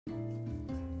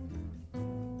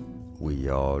we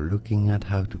are looking at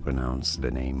how to pronounce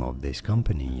the name of this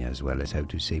company, as well as how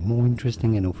to say more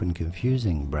interesting and often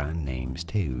confusing brand names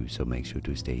too, so make sure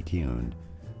to stay tuned.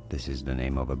 This is the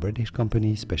name of a British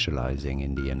company specializing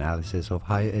in the analysis of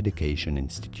higher education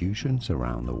institutions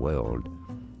around the world.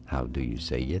 How do you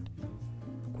say it?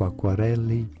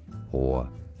 Quacquarelli or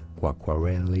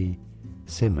Quacquarelli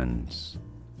Symonds.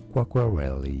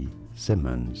 Quacquarelli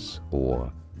Symonds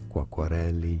or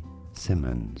Quacquarelli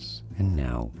Symonds. And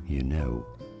now you know.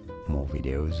 More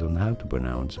videos on how to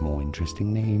pronounce more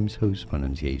interesting names whose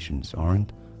pronunciations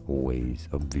aren't always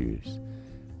obvious.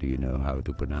 Do you know how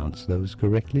to pronounce those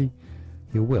correctly?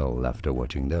 You will after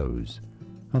watching those.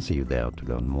 I'll see you there to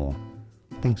learn more.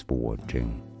 Thanks for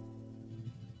watching.